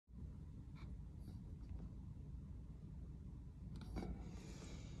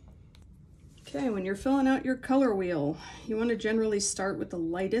Okay, when you're filling out your color wheel, you want to generally start with the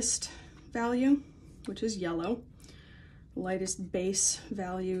lightest value, which is yellow. The lightest base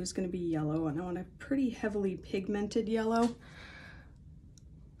value is going to be yellow, and I want a pretty heavily pigmented yellow.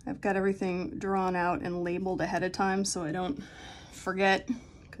 I've got everything drawn out and labeled ahead of time so I don't forget,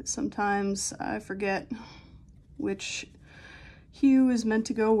 because sometimes I forget which hue is meant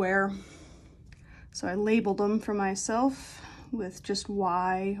to go where. So I labeled them for myself with just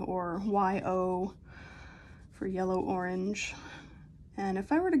Y or YO for yellow orange. And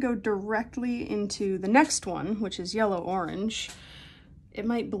if I were to go directly into the next one, which is yellow orange, it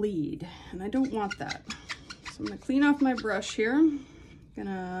might bleed, and I don't want that. So I'm gonna clean off my brush here. I'm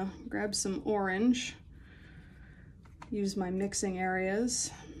gonna grab some orange, use my mixing areas,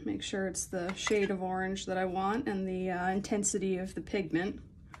 make sure it's the shade of orange that I want and the intensity of the pigment.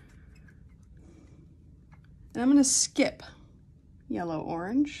 And I'm gonna skip yellow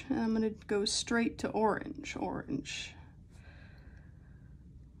orange, and I'm gonna go straight to orange.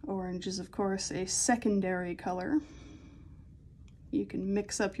 Orange is, of course, a secondary color. You can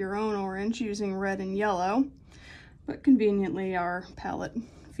mix up your own orange using red and yellow, but conveniently our palette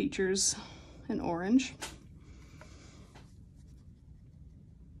features an orange.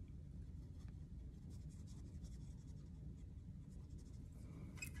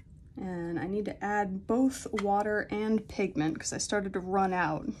 And I need to add both water and pigment because I started to run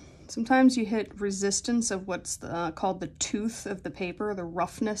out. Sometimes you hit resistance of what's called the tooth of the paper, the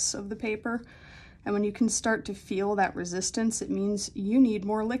roughness of the paper. And when you can start to feel that resistance, it means you need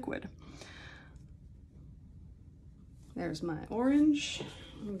more liquid. There's my orange.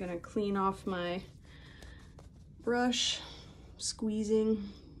 I'm gonna clean off my brush,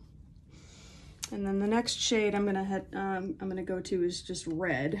 squeezing. And then the next shade I'm gonna go to is just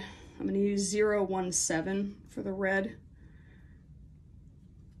red. I'm gonna use 017 for the red.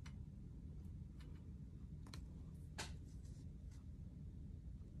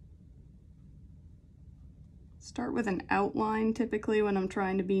 Start with an outline typically when I'm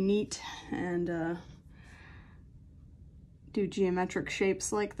trying to be neat and do geometric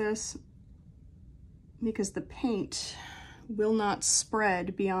shapes like this, because the paint will not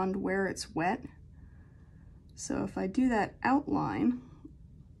spread beyond where it's wet. So if I do that outline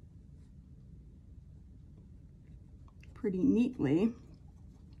pretty neatly,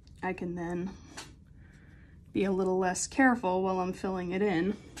 I can then be a little less careful while I'm filling it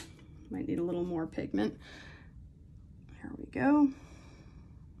in. Might need a little more pigment. There we go.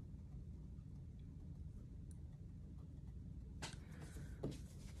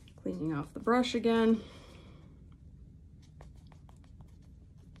 Cleaning off the brush again.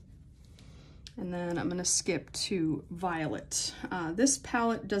 And then I'm gonna skip to violet. This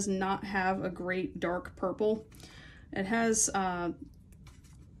palette does not have a great dark purple. It has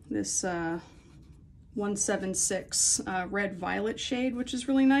this 176 red violet shade, which is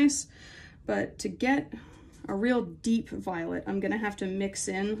really nice. But to get a real deep violet, I'm gonna have to mix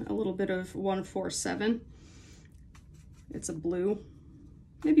in a little bit of 147. It's a blue,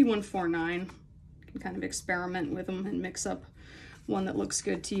 maybe 149. You can kind of experiment with them and mix up one that looks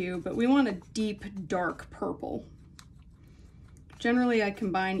good to you, but we want a deep, dark purple. Generally, I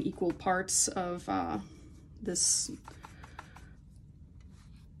combine equal parts of this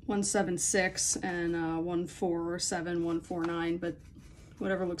 176 and 147, 149, but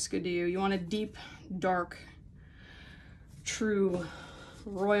whatever looks good to you. You want a deep, dark, true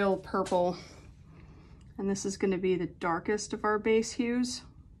royal purple, and this is going to be the darkest of our base hues.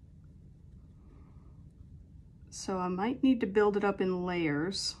 So I might need to build it up in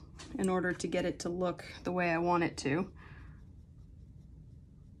layers in order to get it to look the way I want it to.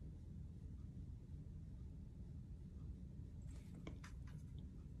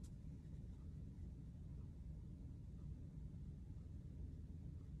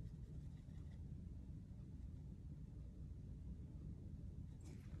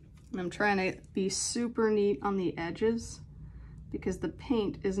 And I'm trying to be super neat on the edges because the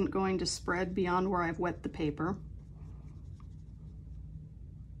paint isn't going to spread beyond where I've wet the paper.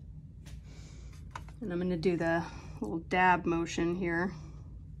 And I'm going to do the little dab motion here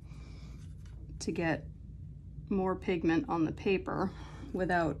to get more pigment on the paper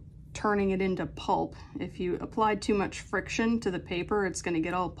without turning it into pulp. If you apply too much friction to the paper, it's going to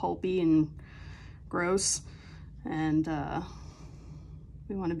get all pulpy and gross. And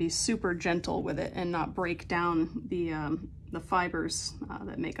we want to be super gentle with it and not break down the fibers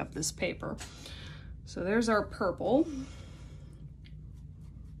that make up this paper. So there's our purple.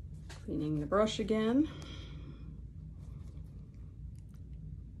 Cleaning the brush again.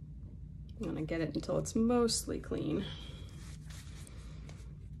 I'm going to get it until it's mostly clean.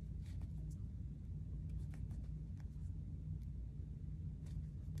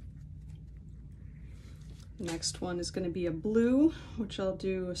 next one is going to be a blue, which I'll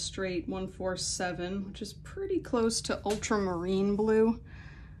do a straight 147, which is pretty close to ultramarine blue.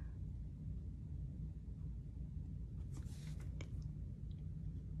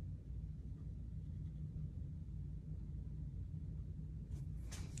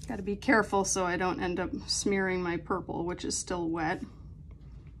 Got to be careful so I don't end up smearing my purple, which is still wet.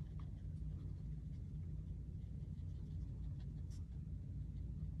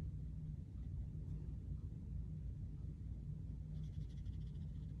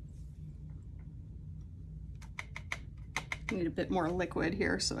 I need a bit more liquid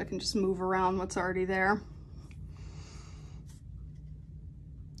here so I can just move around what's already there.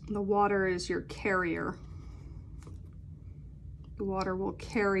 The water is your carrier. The water will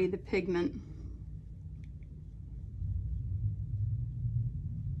carry the pigment.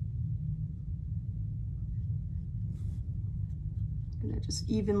 I'm going to just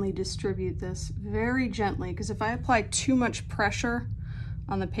evenly distribute this very gently, because if I apply too much pressure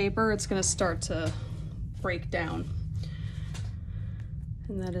on the paper, it's going to start to break down.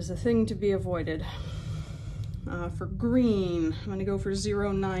 And that is a thing to be avoided. For green, I'm going to go for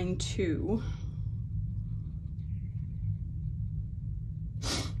 092.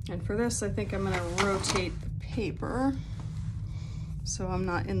 And for this, I think I'm going to rotate the paper so I'm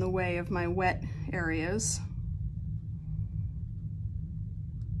not in the way of my wet areas.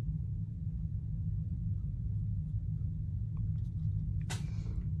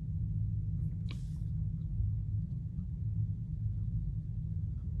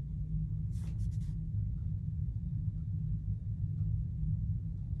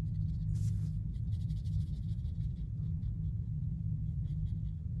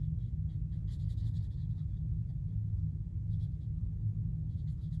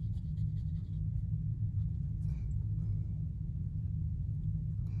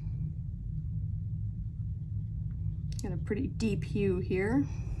 Got a pretty deep hue here,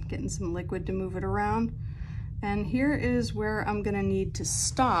 getting some liquid to move it around. And here is where I'm gonna need to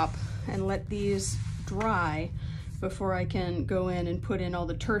stop and let these dry before I can go in and put in all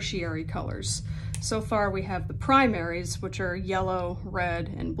the tertiary colors. So far we have the primaries, which are yellow,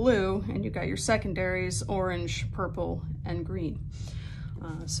 red, and blue, and you've got your secondaries, orange, purple, and green.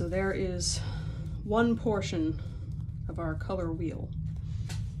 So there is one portion of our color wheel.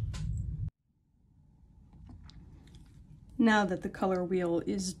 Now that the color wheel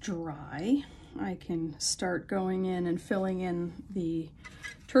is dry, I can start going in and filling in the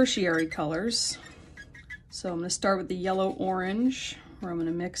tertiary colors. So I'm going to start with the yellow-orange, where I'm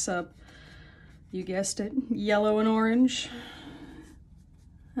going to mix up, you guessed it, yellow and orange.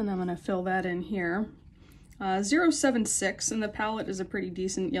 And I'm going to fill that in here. 076 in the palette is a pretty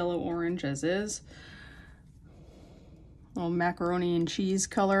decent yellow-orange as is. A little macaroni and cheese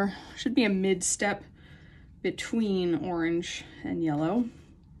color. Should be a mid-step between orange and yellow.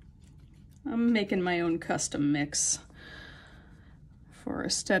 I'm making my own custom mix for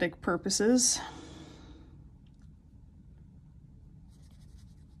aesthetic purposes.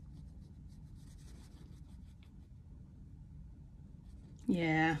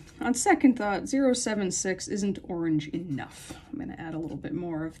 Yeah, on second thought, 076 isn't orange enough. I'm gonna add a little bit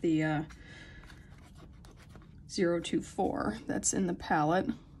more of the 024 that's in the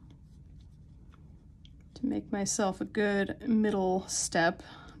palette to make myself a good middle step.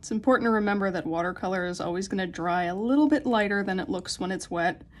 It's important to remember that watercolor is always going to dry a little bit lighter than it looks when it's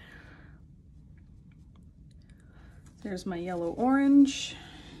wet. There's my yellow-orange.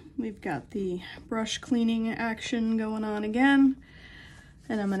 We've got the brush cleaning action going on again.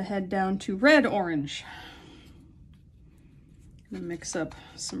 And I'm going to head down to red-orange. I'm going to mix up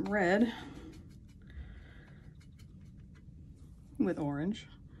some red with orange.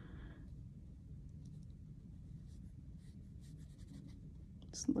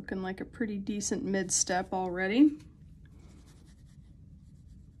 It's looking like a pretty decent mid-step already.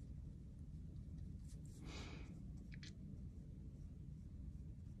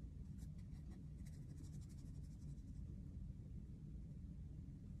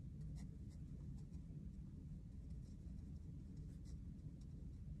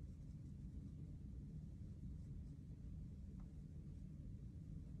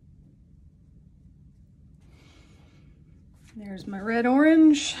 There's my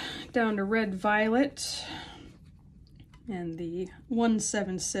red-orange, down to red-violet, and the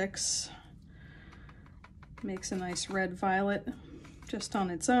 176 makes a nice red-violet just on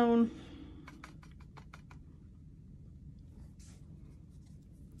its own.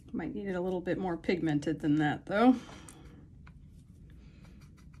 Might need it a little bit more pigmented than that, though.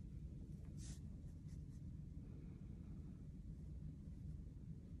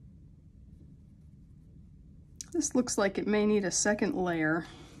 This looks like it may need a second layer,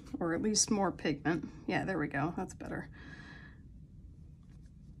 or at least more pigment. Yeah, there we go, that's better.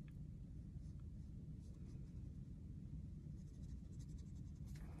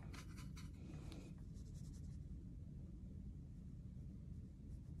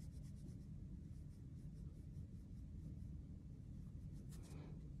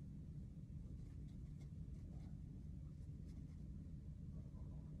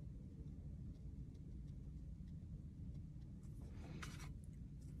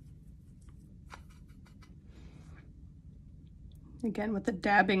 Again, with the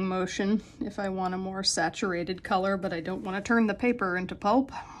dabbing motion, if I want a more saturated color, but I don't want to turn the paper into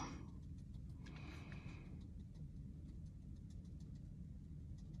pulp.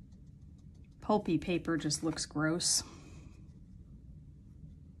 Pulpy paper just looks gross.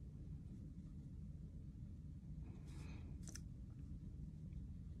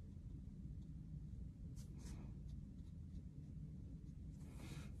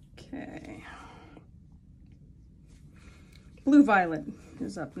 Okay. Blue Violet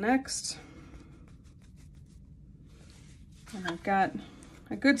is up next. And I've got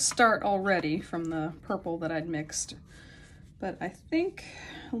a good start already from the purple that I'd mixed, but I think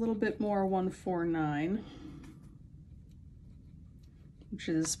a little bit more 149, which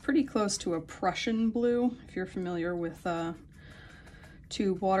is pretty close to a Prussian blue, if you're familiar with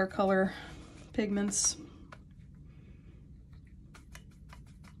two watercolor pigments.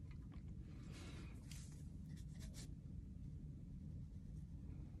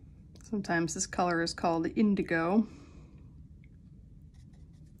 Sometimes this color is called indigo,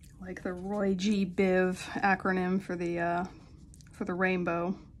 like the Roy G. Biv acronym for the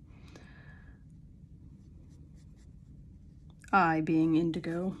rainbow. I being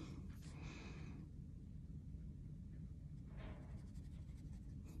indigo.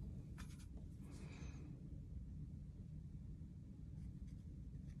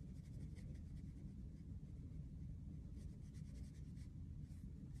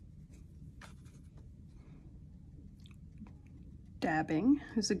 Dabbing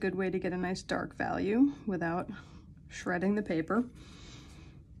is a good way to get a nice dark value without shredding the paper.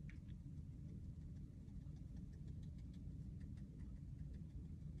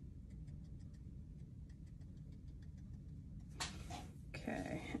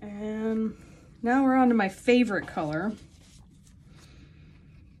 Okay, and now we're on to my favorite color,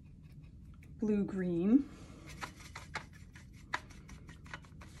 blue-green.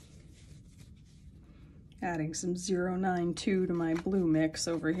 Adding some 092 to my blue mix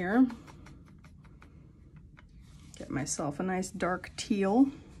over here. Get myself a nice dark teal.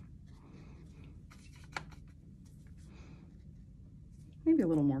 Maybe a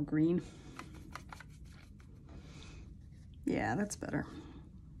little more green. Yeah, that's better.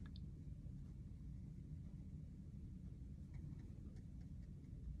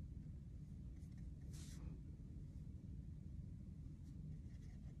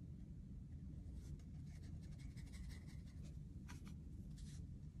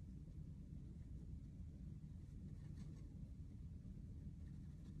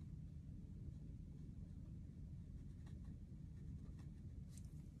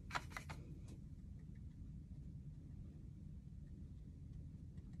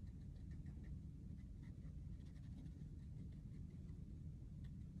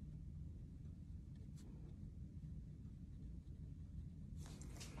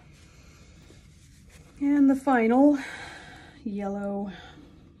 And the final yellow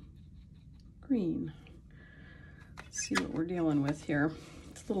green. Let's see what we're dealing with here.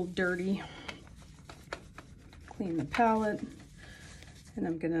 It's a little dirty. Clean the palette, and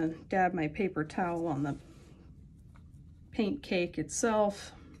I'm gonna dab my paper towel on the paint cake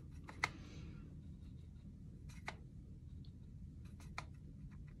itself.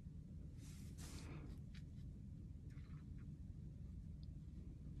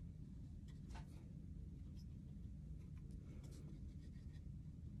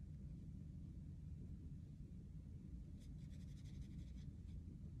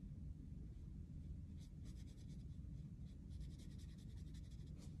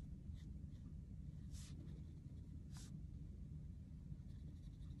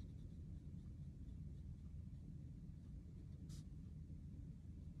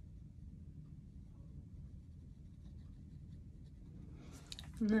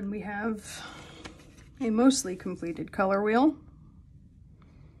 And then we have a mostly completed color wheel.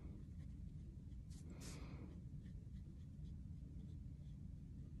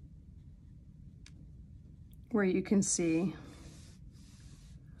 Where you can see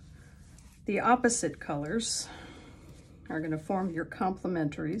the opposite colors are going to form your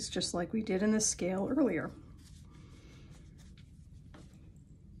complementaries, just like we did in the scale earlier.